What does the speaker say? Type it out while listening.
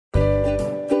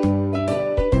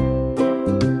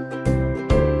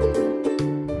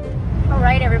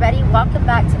everybody, welcome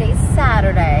back. Today's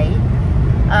Saturday.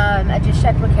 I just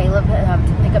checked with Caleb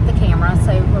to pick up the camera,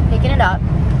 so we're picking it up.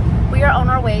 We are on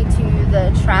our way to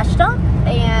the trash dump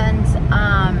and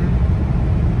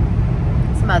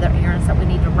some other errands that we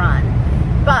need to run.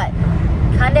 But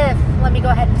let me go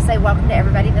ahead and say welcome to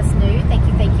everybody that's new. Thank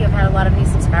you. I've had a lot of new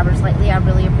subscribers lately. I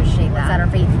really appreciate that. That are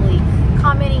faithfully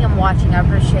commenting and watching. I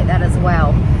appreciate that as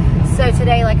well. So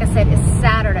today, like I said, is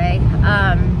Saturday.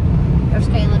 There's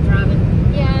Caleb driving.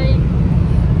 Yay.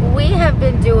 We have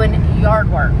been doing yard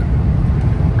work.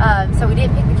 So we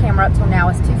didn't pick the camera up till now.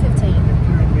 It's 2:15.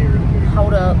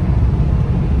 Hold up.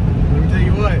 Let me tell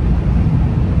you what.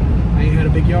 I ain't had a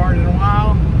big yard in a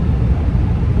while.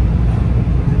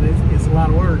 And it's a lot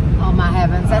of work. Oh my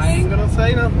heavens. I ain't gonna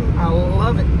say nothing. I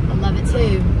love it. I love it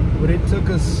too. But it took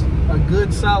us a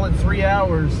good solid 3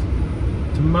 hours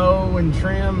to mow and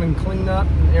trim and clean up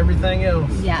and everything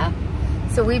else. Yeah.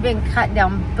 So we've been cutting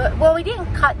down, well, we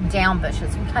didn't cut down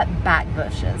bushes. We cut back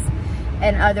bushes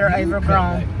and other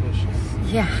overgrown. Cut back bushes.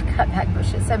 Yeah, cut back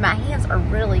bushes. So my hands are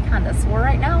really kind of sore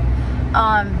right now.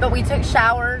 But we took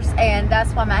showers, and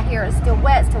that's why my hair is still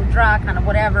wet, still dry, kind of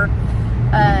whatever.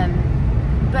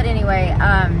 But anyway,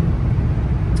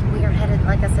 we are headed,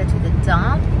 like I said, to the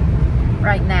dump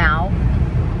right now.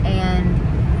 And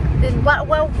then what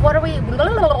are we,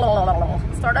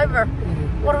 start over.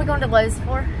 What are we going to Lowe's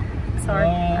for? Sorry,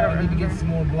 I don't need to remember. get some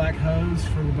more black hose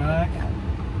for the back.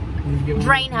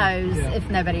 Drain hose, yeah. if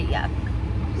nobody, yeah.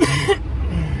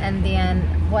 And then,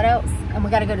 what else? And we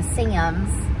got to go to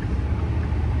Sam's.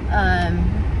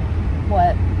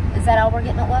 What? Is that all we're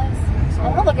getting at Lowe's? I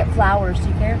want to look at flowers. Do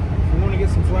you care? If we want to get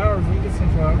some flowers, we can get some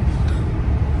flowers.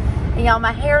 You know,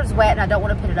 my hair is wet and I don't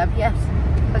want to put it up yet.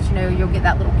 Because, you know, you'll get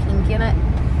that little kink in it.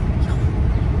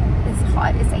 It's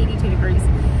hot. It's 82 degrees.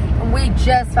 And we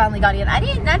just finally got in. I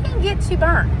didn't get too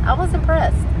burnt. I was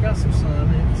impressed. I got some sun.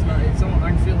 I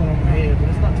can feel it on my head, but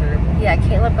it's not terrible. Yeah,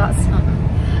 Caleb got some.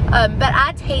 But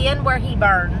I tan where he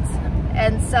burns.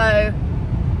 And so,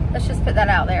 let's just put that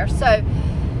out there. So,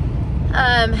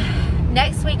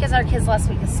 next week is our kids' last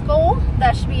week of school.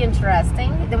 That should be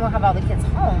interesting. Then we'll have all the kids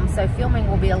home. So, filming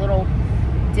will be a little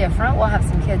different. We'll have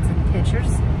some kids in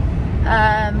pictures.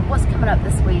 What's coming up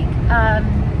this week?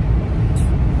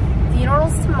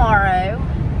 Funerals tomorrow.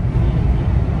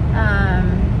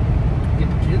 Get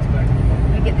the kids back.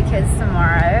 We get the kids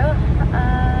tomorrow.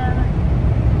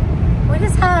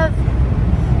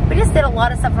 We just did a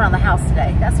lot of stuff around the house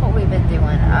today. That's what we've been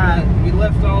doing. We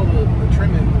left all the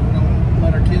trimming. We don't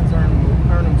let our kids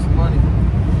earn them some money.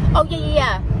 Oh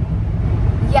yeah.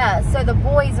 So the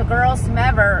boys, the girls,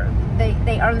 whomever,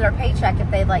 they earn their paycheck if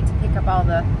they'd like to pick up all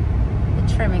the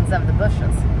trimmings of the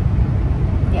bushes.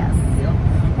 Yes. Yep.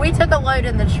 We took a load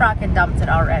in the truck and dumped it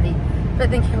already.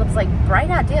 But then Caleb's like, bright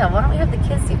idea. Why don't we have the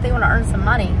kids see if they want to earn some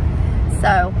money?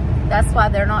 So that's why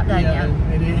they're not done yet.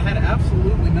 And it had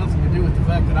absolutely nothing to do with the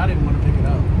fact that I didn't want to pick it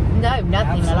up. No,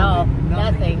 nothing at all.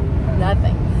 Nothing.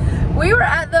 We were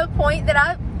at the point that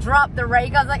I dropped the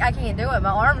rake. I was like, I can't do it.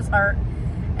 My arms hurt.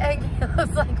 And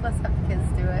Caleb's like, let's have the kids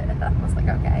do it. I was like,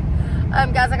 okay.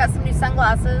 Guys, I got some new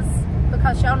sunglasses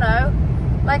because y'all know,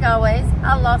 like always,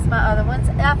 I lost my other ones.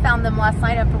 I found them last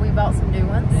night after we bought some new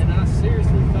ones. And I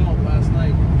seriously thought last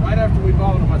night, right after we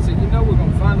bought them, I said, you know, we're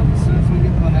going to find them as soon as we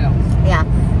get to the house. Yeah,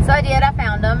 so I did. I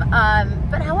found them.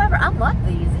 But however, I love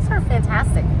these. These are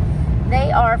fantastic.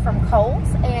 They are from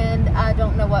Kohl's, and I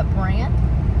don't know what brand.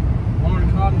 Lauren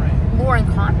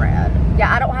Conrad.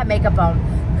 Yeah, I don't have makeup on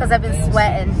because I've been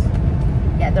sweating.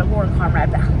 Yeah, they're Lauren Conrad,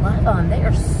 but I love them. They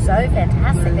are so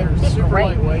fantastic. They fit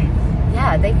great. Lightweight.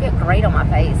 Yeah, they fit great on my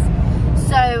face.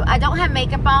 So I don't have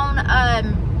makeup on.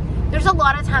 There's a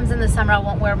lot of times in the summer I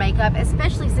won't wear makeup,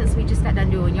 especially since we just got done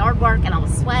doing yard work and I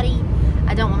was sweaty.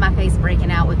 I don't want my face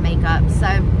breaking out with makeup. So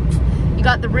you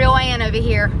got the real Ann over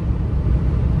here.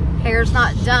 Hair's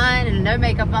not done and no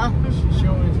makeup on. She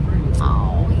always pretty.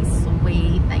 Oh, he's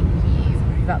sweet. Thank you.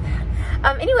 Sorry about that.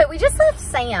 Anyway, we just left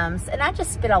Sam's and I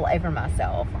just spit all over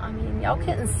myself. I mean, y'all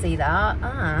couldn't see that.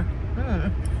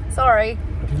 Sorry.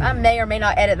 I may or may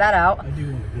not edit that out. I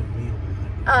do want a good meal.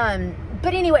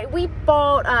 But anyway, we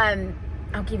bought,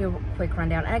 I'll give you a quick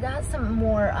rundown. I got some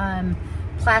more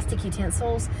plastic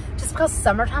utensils just because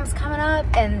summertime's coming up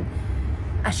and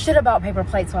I should have bought paper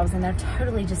plates while I was in there.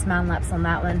 Totally just mind lapse on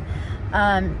that one.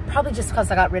 Probably just because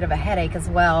I got rid of a headache as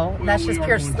well. That's just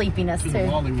pure sleepiness too.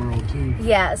 Wally World too.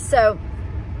 Yeah, so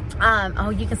oh,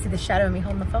 you can see the shadow of me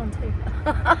holding the phone too.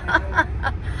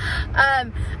 I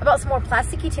bought some more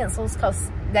plastic utensils because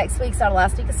next week's our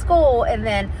last week of school, and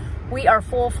then we are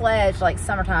full-fledged, like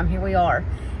summertime, here we are.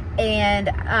 And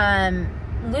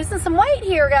losing some weight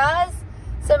here, guys.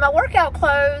 So my workout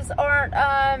clothes aren't,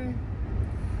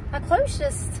 my clothes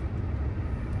just,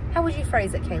 how would you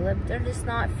phrase it, Caleb? They're just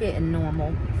not fitting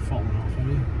normal. They're falling off of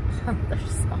you. They're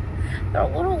just not, they're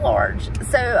a little large.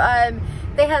 So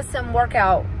they have some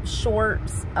workout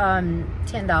shorts,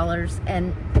 $10,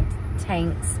 and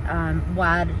tanks,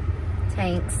 wide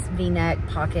tanks, v-neck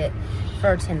pocket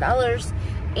for $10.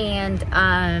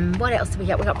 And what else do we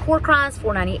got? We got pork rinds,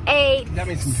 $4.98. Got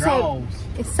me some draws.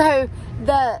 So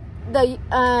the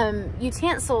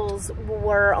utensils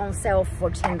were on sale for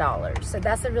 $10. So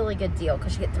that's a really good deal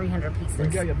because you get 300 pieces. We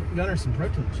got Gunner some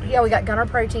protein shakes. Yeah, we got Gunner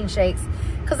protein shakes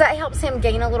because that helps him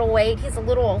gain a little weight. He's a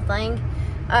little old thing.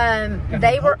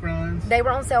 They were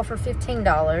on sale for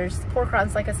 $15. Pork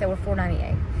rinds, like I said, were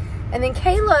 $4.98. And then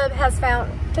Caleb has found,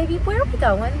 baby, where are we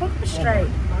going? We're going straight.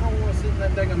 I don't want to sit in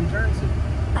that daggum turn signal.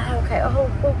 Okay.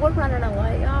 Oh, well, we're running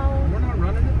away, y'all. We're not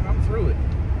running it. I'm through it.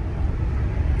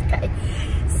 Okay.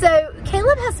 So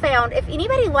Caleb has found, if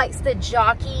anybody likes the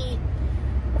Jockey,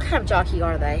 what kind of Jockey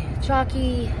are they?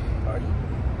 Jockey.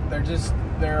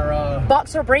 They're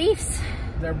boxer briefs.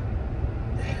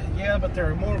 Yeah, but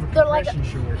they're more of a compression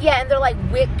short. Yeah, and they're like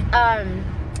wick.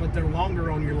 But they're longer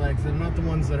on your legs. They're not the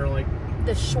ones that are like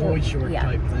the short, boy short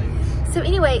type things. So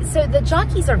anyway, so the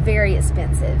Jockeys are very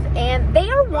expensive, and they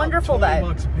are wonderful though.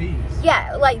 $20 a piece.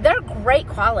 Yeah, like they're great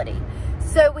quality.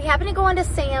 So we happened to go into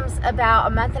Sam's about a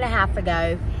month and a half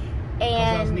ago,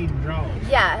 and I was needing draws.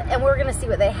 Yeah, and we were gonna see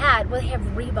what they had. Well, they have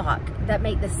Reebok that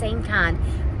make the same kind,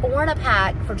 4 in a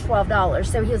pack for $12.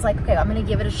 So he was like, okay, I'm gonna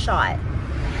give it a shot.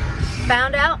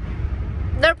 Found out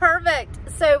they're perfect.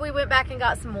 So we went back and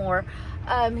got some more.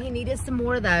 He needed some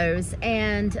more of those.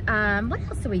 And what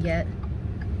else did we get?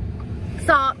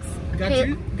 Socks.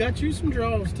 Got you some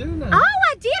draws too now. Oh,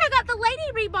 I did. I got the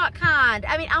Lady Reebok kind.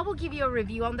 I mean, I will give you a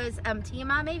review on those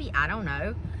TMI maybe. I don't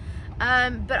know.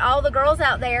 But all the girls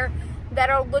out there that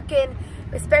are looking,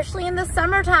 especially in the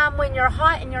summertime when you're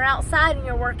hot and you're outside and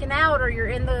you're working out or you're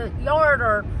in the yard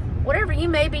or whatever you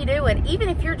may be doing, even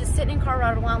if you're just sitting in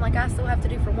Colorado line like I still have to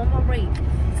do for one more week,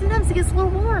 sometimes it gets a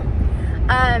little warm.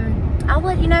 I'll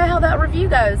let you know how that review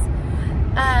goes.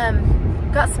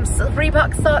 Got some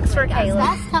Reebok socks for Caleb.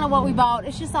 That's kind of what we bought.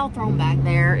 It's just all thrown back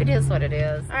there. It is what it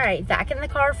is. All right, back in the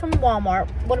car from Walmart.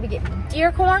 What do we get?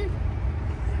 Deer corn?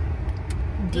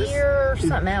 Deer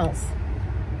something else.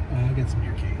 I got some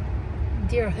deer cane.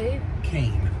 Deer who?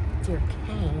 Cane. Deer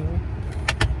cane.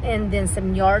 And then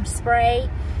some yard spray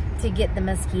to get the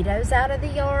mosquitoes out of the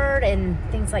yard and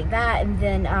things like that. And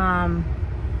then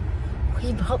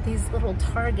we bought these little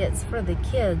targets for the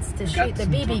kids to shoot the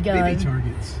BB gun. BB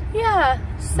targets. Yeah.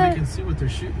 So they can see what they're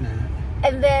shooting at.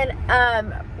 And then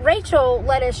Rachel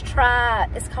let us try,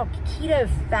 it's called Keto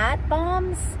Fat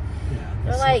Bombs. Yeah.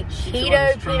 They're like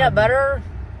keto peanut butter,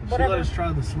 whatever. She let us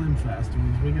try the Slim Fast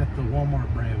ones. We got the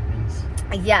Walmart brand ones.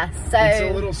 Yeah, so. It's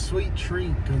a little sweet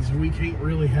treat because we can't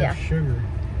really have sugar.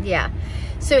 Yeah.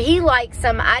 So he likes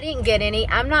them. I didn't get any.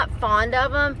 I'm not fond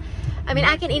of them. I mean,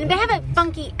 I can eat them. They have a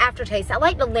funky aftertaste. I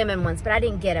like the lemon ones, but I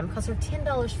didn't get them because they're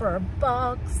 $10 for a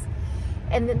box.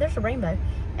 And then there's a rainbow.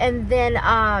 And then,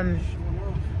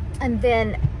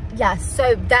 yeah,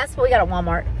 so that's what we got at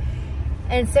Walmart.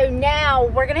 And so now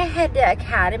we're going to head to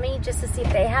Academy just to see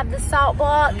if they have the salt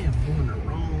block. I am going the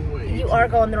wrong way. You are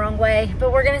going the wrong way.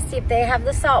 But we're going to see if they have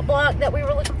the salt block that we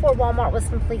were looking for. Walmart was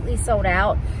completely sold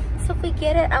out. So if we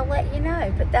get it, I'll let you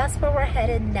know. But that's where we're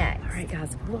headed next. All right,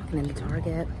 guys, we're walking into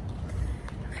Target.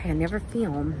 Okay, I never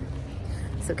film.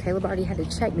 So Caleb already had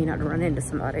to check me not to run into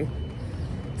somebody.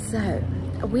 So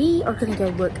we are going to go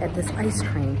look at this ice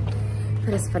cream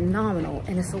that is phenomenal.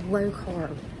 And it's a low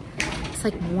carb. It's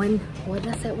like what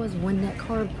did I say it was? 1 net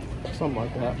carb? Something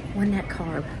like that. 1 net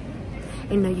carb.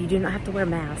 And no, you do not have to wear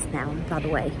masks now, by the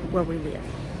way, where we live.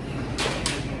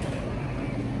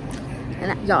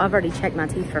 And y'all, I've already checked my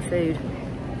teeth for food.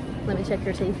 Let me check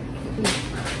your teeth.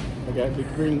 I got the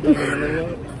green dot in the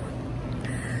middle.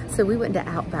 So we went to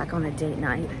Outback on a date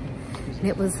night, and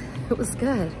it was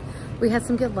good. We had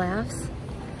some good laughs.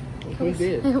 We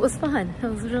did. It was fun. It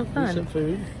was real fun. Decent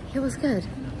food. It was good.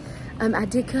 I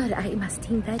did good. I ate my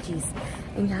steamed veggies,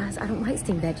 and guys, I don't like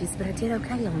steamed veggies, but I did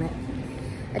okay on it.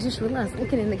 I just realized,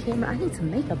 looking in the camera, I need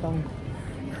some makeup on.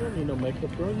 You don't need no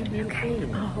makeup, girl. You're beautiful. Okay.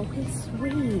 Oh, it's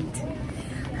sweet.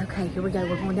 Okay, here we go.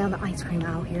 We're going down the ice cream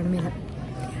aisle here in a minute.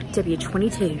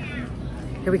 W22.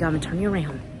 Here we go. I'm gonna turn you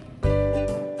around.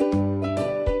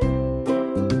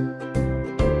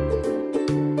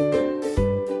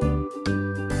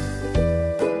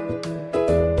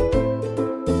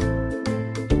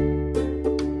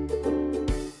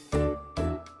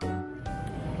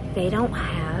 They don't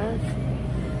have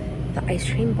the ice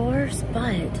cream bars,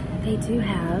 but they do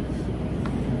have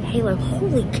Halo.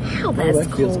 Holy cow, that's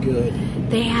that feels cool. good.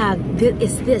 They have,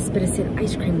 it's this, but it's in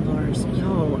ice cream bars.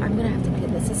 Yo, I'm gonna have to get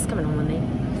this. This is coming home with me.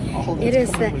 Oh, It is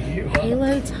the with you.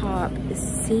 Halo Top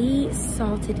Sea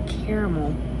Salted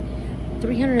Caramel.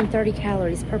 330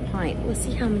 calories per pint. Let's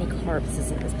see how many carbs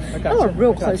this is. Oh,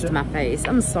 real close to my face.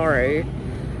 I'm sorry.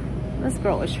 This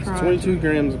girl is trying. 22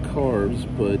 grams of carbs,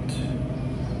 but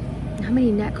How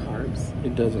many net carbs?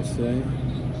 it doesn't say.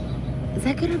 Is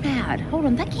that good or bad? Hold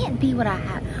on, that can't be what I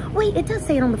had. Wait, it does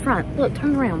say it on the front. Look,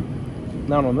 turn around.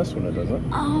 Not on this one, it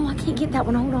doesn't. Oh, I can't get that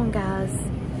one. Hold on, guys.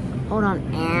 Hold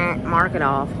on. Mark it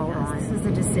off. Hold on. This is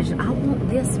a decision. I want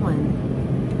this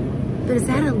one. But is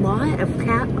that a lot of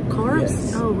carbs?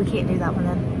 Yes. Oh, we can't do that one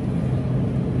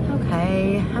then.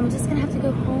 Okay, I'm just gonna have to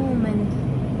go home and...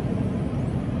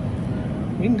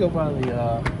 We can go by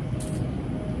the,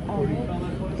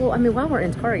 Well, I mean, while we're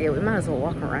in Target, we might as well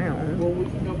walk around. well, we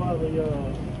can go by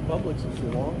the, Publix if you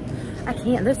want. I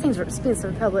can't. Those things are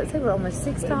expensive. Publix. They were almost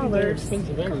 $6. They're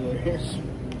expensive everywhere.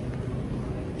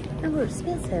 They were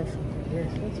expensive. They're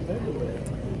expensive everywhere.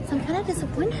 So I'm kind of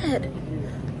disappointed.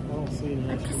 I don't see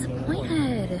any. I'm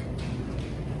disappointed.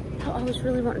 I was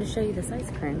really wanting to show you this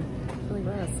ice cream. It really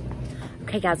was.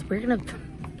 Okay, guys, we're gonna...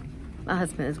 My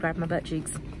husband is grabbing my butt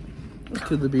cheeks.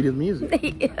 To the beat of music. He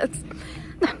is.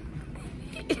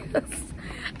 He is.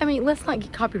 I mean, let's not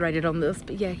get copyrighted on this,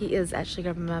 but yeah, he is actually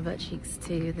grabbing my butt cheeks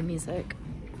to the music.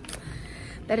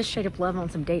 That is straight up love on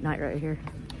some date night right here.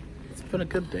 It's been a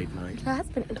good date night.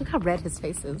 Look how red his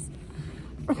face is.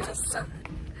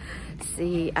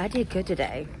 See, I did good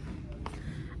today.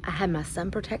 I had my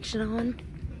sun protection on.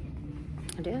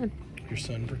 I did. Your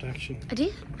sun protection? I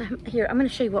did. Here, I'm going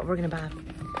to show you what we're going to buy.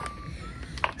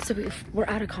 So we're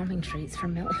out of calming treats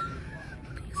from Millie.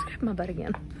 He's grabbing my butt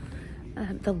again.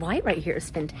 The light right here is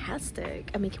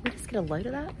fantastic. I mean, can we just get a load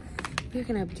of that? We're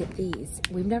going to get these.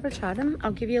 We've never tried them.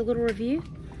 I'll give you a little review.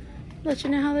 Let you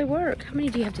know how they work. How many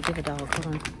do you have to give a dog?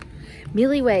 Hold on.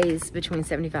 Millie weighs between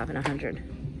 75 and 100.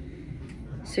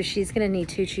 So she's going to need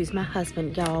to choose my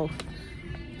husband, y'all.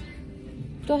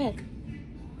 Go ahead.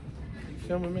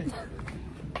 Film me.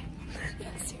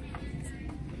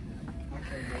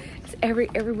 It's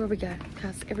everywhere we go,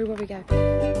 guys. Everywhere we go.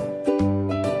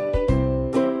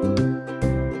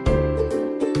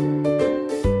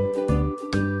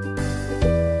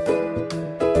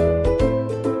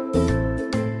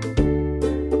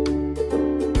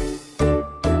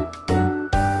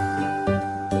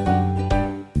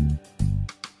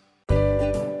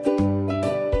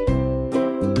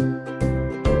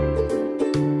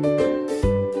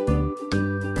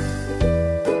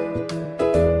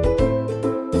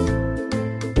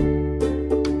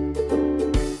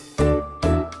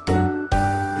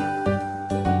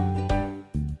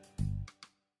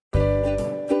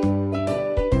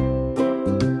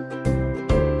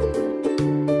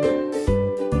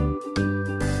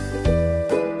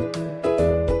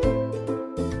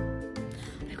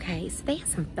 They have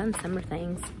some fun summer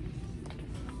things.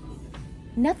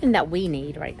 Nothing that we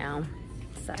need right now.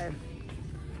 So,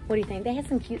 what do you think? They have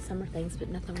some cute summer things, but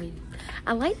nothing we...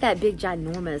 I like that big,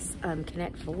 ginormous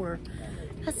Connect 4.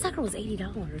 That sucker was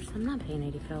 $80. I'm not paying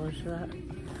 $80 for that.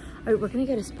 All right, we're going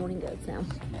to go to Sporting Goods now.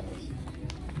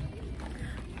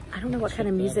 I don't know what kind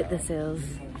of music this is.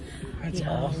 That's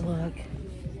awesome. Look.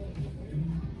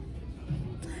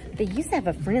 They used to have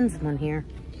a Friends one here.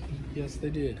 Yes, they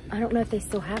did. I don't know if they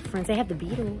still have Friends. They have the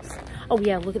Beatles. Oh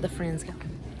yeah, look at the Friends.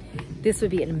 This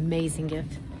would be an amazing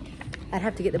gift. I'd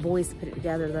have to get the boys to put it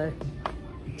together though,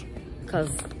 because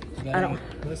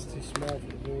That's too small for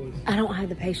the boys. I don't have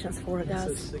the patience for it,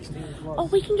 guys. 16 plus. Oh,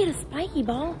 we can get a spiky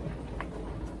ball.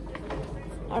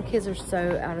 Our kids are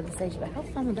so out of this age, but how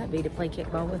fun would that be to play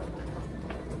kickball with?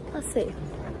 Let's see.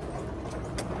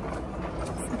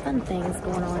 Some fun things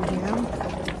going on here.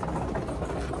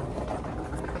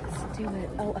 Do it.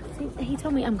 Oh, I think he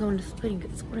told me I'm going to Sporting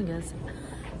Goods,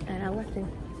 and I left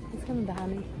him. He's coming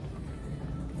behind me.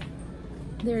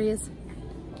 There he is.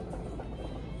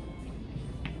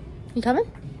 You coming?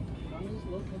 I'm just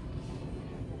looking.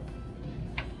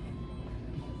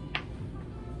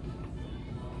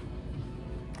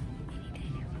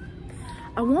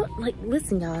 I want, like,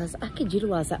 listen, guys, I could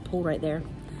utilize that pool right there.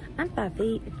 I'm 5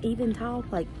 feet, even tall,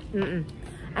 like,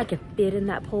 I could fit in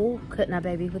that pool, couldn't I,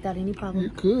 baby, without any problem? You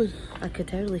could. I could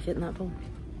totally fit in that pool.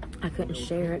 I couldn't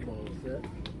share it.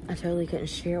 I totally couldn't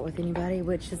share it with anybody,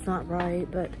 which is not right,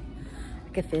 but I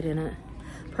could fit in it.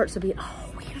 Perks of being,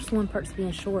 oh, here's one perks of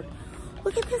being short.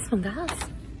 Look at this one, guys.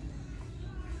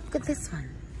 Look at this one.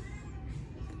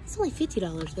 It's only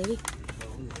 $50, baby.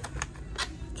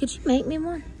 Could you make me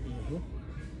one?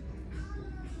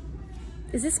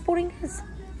 Is this Sporting Goods?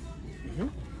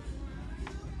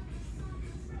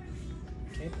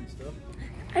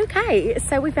 Okay,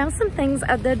 so we found some things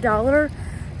at the dollar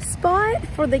spot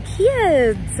for the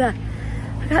kids. I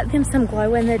got them some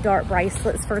glow-in-the-dark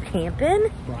bracelets for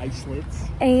camping. Bracelets.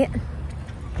 And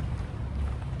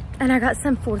I got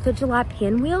some 4th of July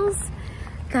pinwheels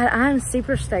that I'm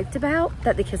super stoked about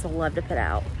that the kids will love to put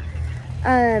out.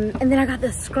 And then I got the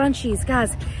scrunchies,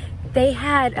 guys. They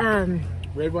had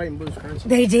Red, white, and blue scrunchies.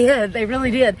 They did. They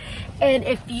really did. And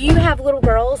if you have little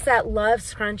girls that love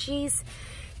scrunchies,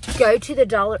 go to the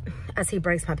dollar. As he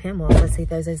breaks my pinwheel, as he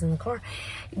throws those in the car.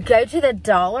 Go to the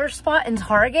dollar spot in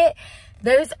Target.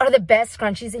 Those are the best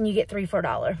scrunchies, and you get 3 for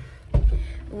 $1.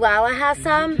 Lala has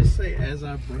some. Did you just say as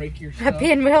I break your stuff?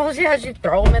 Pinwheels, yeah, you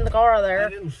throw them in the car there. I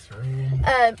didn't throw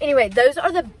them. Anyway, those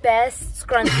are the best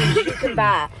scrunchies you can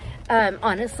buy.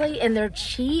 Honestly, and they're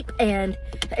cheap. And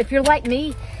if you're like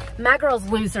me, my girls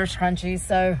lose their scrunchies,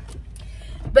 so.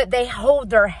 But they hold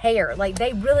their hair. Like,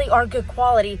 they really are good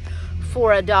quality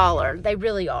for $1. They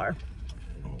really are.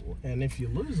 And if you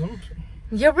lose them,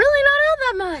 you're really not out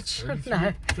that much.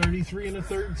 33 and a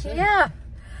third cent. Yeah.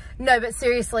 No, but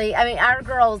seriously, I mean, our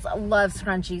girls love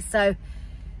scrunchies. So,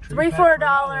 3 for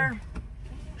 $1.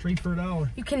 3 for $1.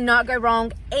 You cannot go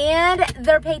wrong. And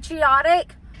they're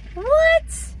patriotic.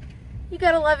 What? You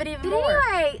gotta love it even more.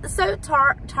 Anyway, so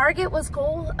Target was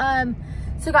cool.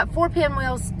 So got 4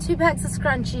 pinwheels, 2 packs of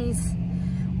scrunchies,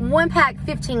 1 pack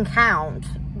 15 count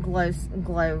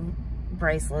glow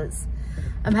bracelets.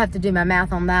 I'm gonna have to do my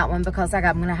math on that one because I'm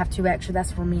gonna have 2 extra.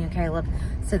 That's for me and Caleb,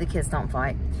 so the kids don't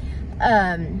fight.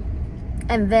 And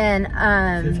then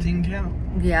 15 count.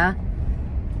 Yeah.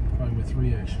 Probably with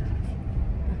 3 extra.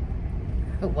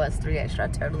 It was 3 extra. I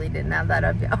totally didn't have that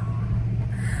up, y'all.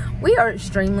 We are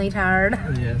extremely tired.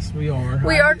 Yes, we are.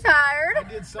 We are tired. I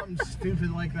did something stupid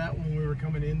like that when we were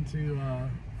coming into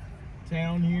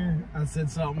town here. I said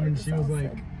something and she was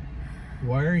like,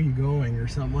 "Why are you going?" or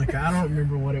something like that. I don't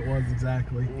remember what it was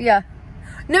exactly. Yeah.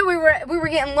 No, we were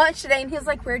getting lunch today, and he was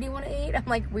like, "Where do you want to eat?" I'm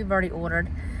like, "We've already ordered."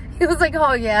 He was like,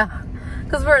 "Oh yeah,"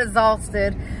 because we're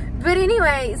exhausted. But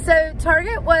anyway, so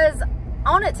Target was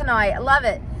on it tonight. I love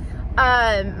it.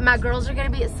 My girls are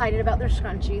going to be excited about their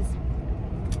scrunchies.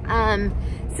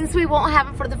 Since we won't have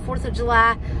them for the 4th of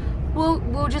July,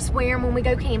 we'll just wear them when we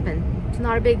go camping. It's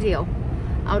not a big deal.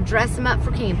 I'll dress them up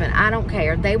for camping. I don't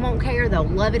care. They won't care. They'll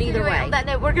love it either way. On that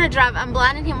note, we're going to drive. I'm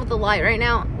blinding him with the light right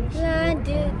now.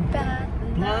 Blinded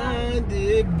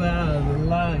by the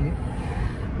light.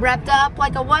 Wrapped up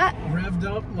like a what? Revved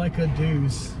up like a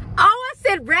deuce. Oh, I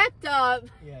said wrapped up.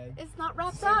 Yeah. It's not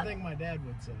wrapped Same up. thing my dad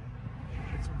would say.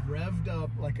 It's revved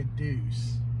up like a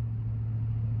deuce.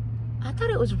 I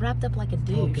thought it was wrapped up like a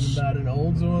douche. Talking about an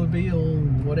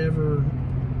Oldsmobile, whatever.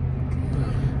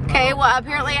 Okay, well,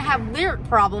 apparently I have lyric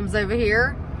problems over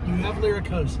here. You have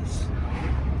lyricosis,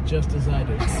 just as I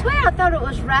do. I swear I thought it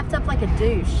was wrapped up like a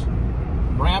douche.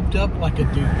 Wrapped up like a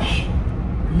douche.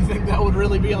 You think that would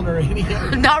really be on the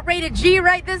radio? Not rated G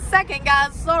right this second,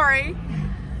 guys. Sorry.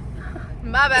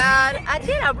 My bad. I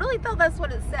did. I really thought that's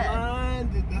what it said.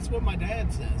 That's what my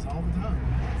dad says all the time.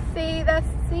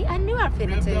 See, I knew I fit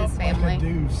Revved into his family. Like a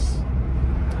deuce.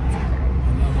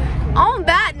 On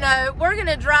that note, we're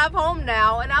gonna drive home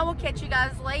now, and I will catch you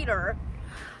guys later.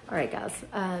 All right, guys.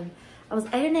 I was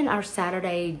editing our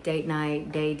Saturday date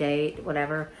night, date,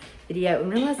 whatever video,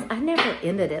 and realized I never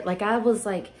ended it. Like, I was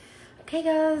like, okay,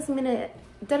 guys, I'm gonna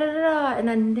da-da-da-da, and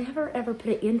I never ever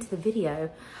put it into the video.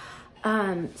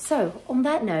 So on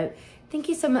that note, thank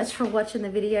you so much for watching the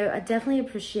video. I definitely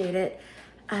appreciate it.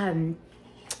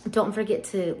 Don't forget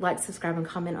to like, subscribe, and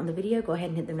comment on the video. Go ahead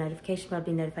and hit the notification bell to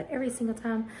be notified every single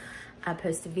time I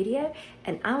post a video.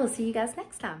 And I will see you guys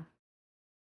next time.